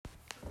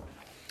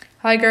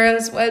Hi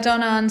girls, well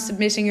done on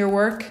submitting your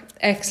work.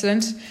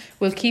 Excellent.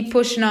 We'll keep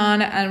pushing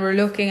on and we're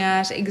looking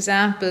at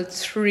example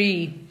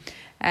 3.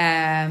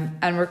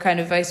 And we're kind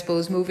of, I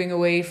suppose, moving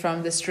away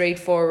from the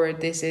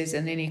straightforward, this is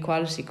an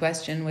inequality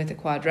question with a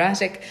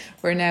quadratic.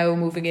 We're now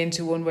moving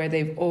into one where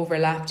they've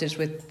overlapped it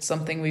with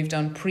something we've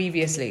done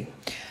previously.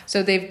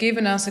 So they've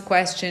given us a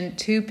question,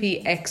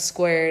 2px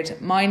squared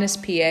minus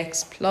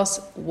px plus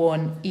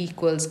 1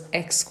 equals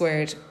x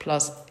squared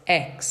plus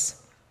x.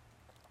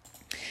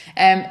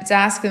 It's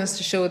asking us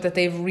to show that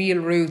they've real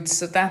roots,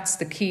 so that's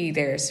the key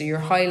there. So you're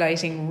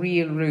highlighting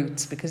real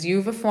roots because you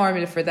have a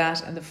formula for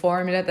that, and the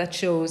formula that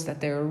shows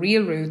that there are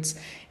real roots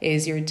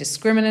is your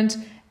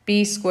discriminant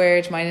b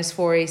squared minus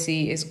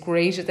 4ac is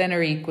greater than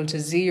or equal to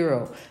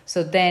 0.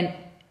 So then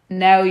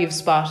now you've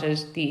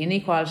spotted the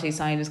inequality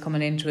sign is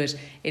coming into it.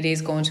 It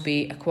is going to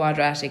be a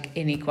quadratic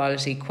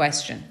inequality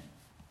question.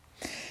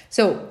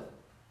 So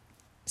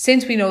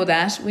since we know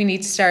that, we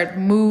need to start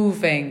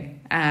moving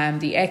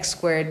the x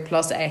squared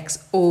plus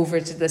x over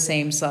to the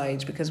same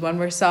side, because when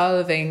we're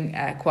solving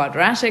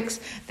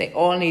quadratics, they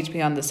all need to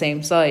be on the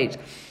same side.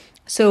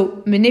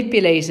 So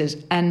manipulate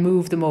it and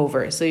move them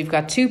over. So you've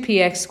got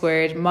 2px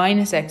squared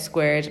minus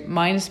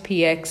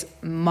px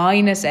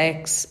minus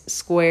x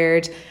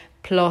squared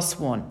plus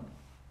 1.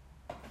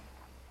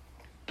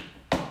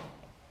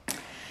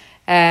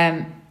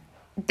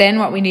 Then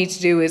what we need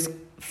to do is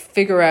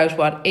figure out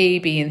what a,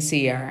 b and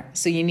c are.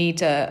 So you need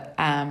to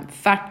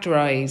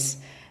factorize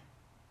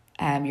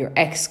your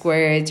x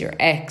squareds, your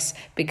x,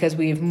 because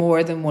we have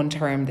more than one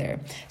term there.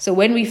 So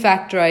when we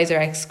factorize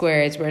our x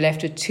squareds, we're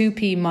left with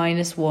 2p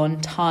minus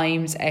 1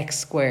 times x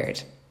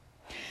squared.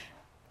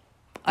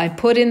 I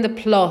put in the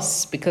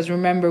plus because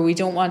remember, we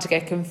don't want to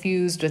get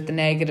confused with the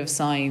negative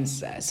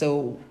signs.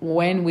 So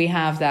when we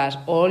have that,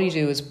 all you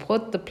do is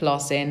put the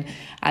plus in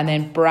and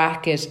then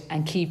bracket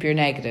and keep your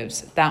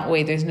negatives. That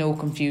way there's no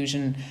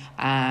confusion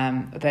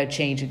about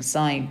changing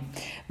sign.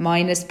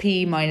 Minus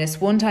p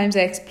minus 1 times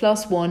x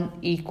plus 1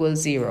 equals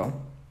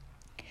 0.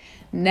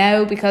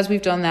 Now, because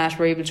we've done that,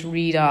 we're able to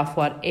read off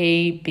what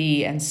a,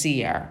 b and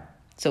c are.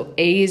 So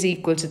a is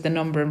equal to the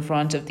number in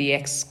front of the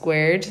x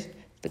squared,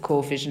 the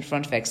coefficient in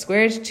front of x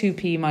squared,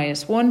 2p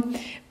minus 1.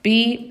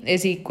 B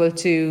is equal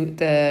to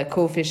the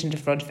coefficient in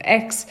front of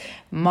x,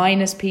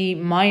 minus p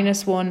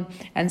minus 1,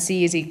 and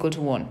c is equal to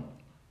 1.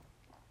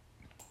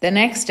 The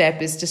next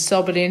step is to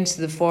sub it into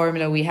the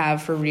formula we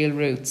have for real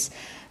roots.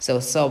 So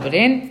sub it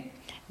in,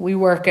 we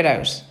work it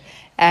out.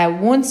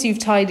 Once you've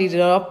tidied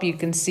it up, you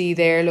can see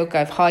there, look,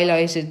 I've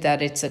highlighted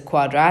that it's a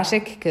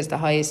quadratic because the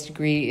highest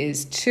degree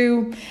is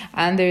 2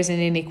 and there's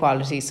an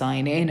inequality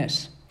sign in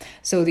it.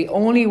 So the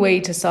only way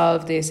to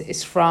solve this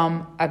is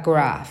from a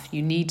graph.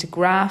 You need to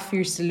graph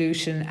your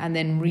solution and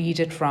then read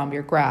it from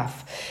your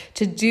graph.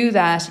 To do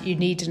that, you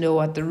need to know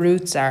what the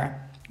roots are.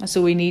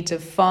 So we need to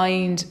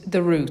find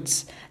the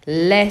roots.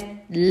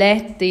 Let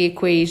the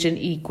equation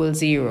equal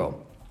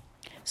 0.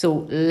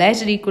 So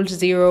let it equal to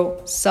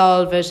 0,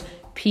 solve it.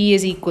 P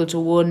is equal to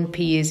 1,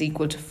 P is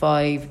equal to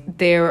 5.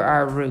 There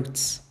are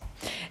roots.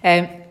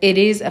 It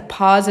is a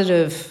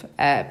positive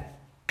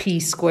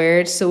P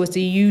squared, so it's a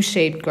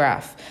U-shaped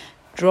graph.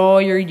 Draw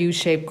your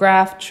U-shaped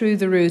graph through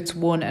the roots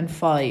 1 and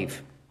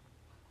 5.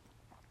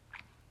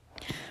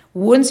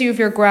 Once you have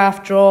your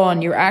graph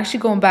drawn, you're actually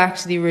going back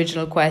to the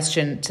original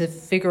question to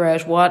figure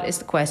out what is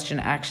the question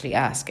actually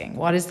asking.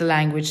 What is the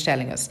language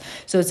telling us?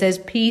 So it says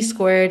p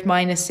squared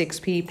minus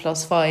 6p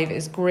plus 5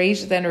 is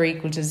greater than or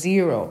equal to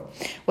 0.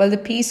 Well, the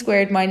p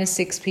squared minus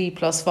 6p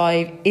plus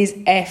 5 is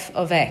f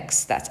of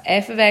x. That's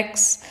f of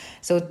x.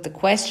 So the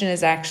question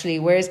is actually,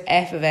 where is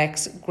f of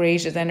x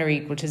greater than or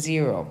equal to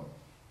 0?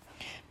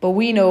 But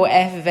we know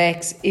f of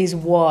x is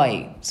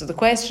y. So the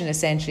question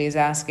essentially is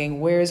asking,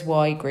 where is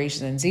y greater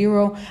than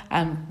 0?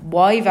 And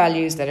y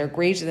values that are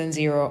greater than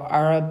 0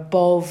 are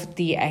above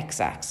the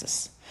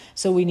x-axis.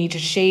 So we need to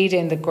shade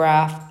in the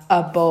graph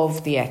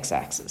above the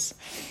x-axis.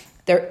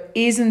 There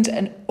isn't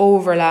an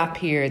overlap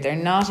here. They're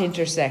not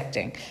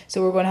intersecting.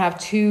 So we're going to have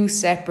two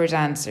separate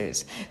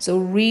answers. So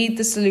read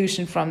the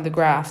solution from the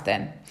graph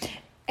then.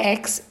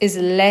 X is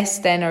less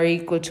than or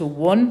equal to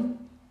 1.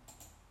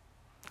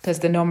 Because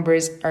the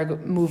numbers are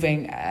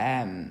moving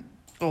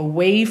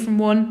away from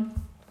 1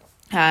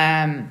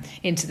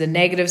 into the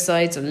negative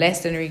side, so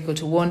less than or equal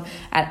to 1,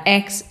 and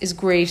x is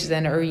greater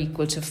than or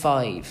equal to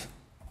 5.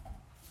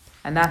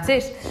 And that's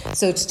it.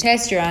 So to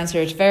test your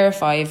answer, to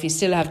verify, if you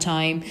still have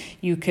time,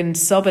 you can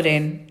sub it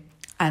in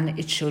and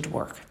it should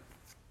work.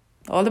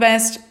 All the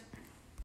best.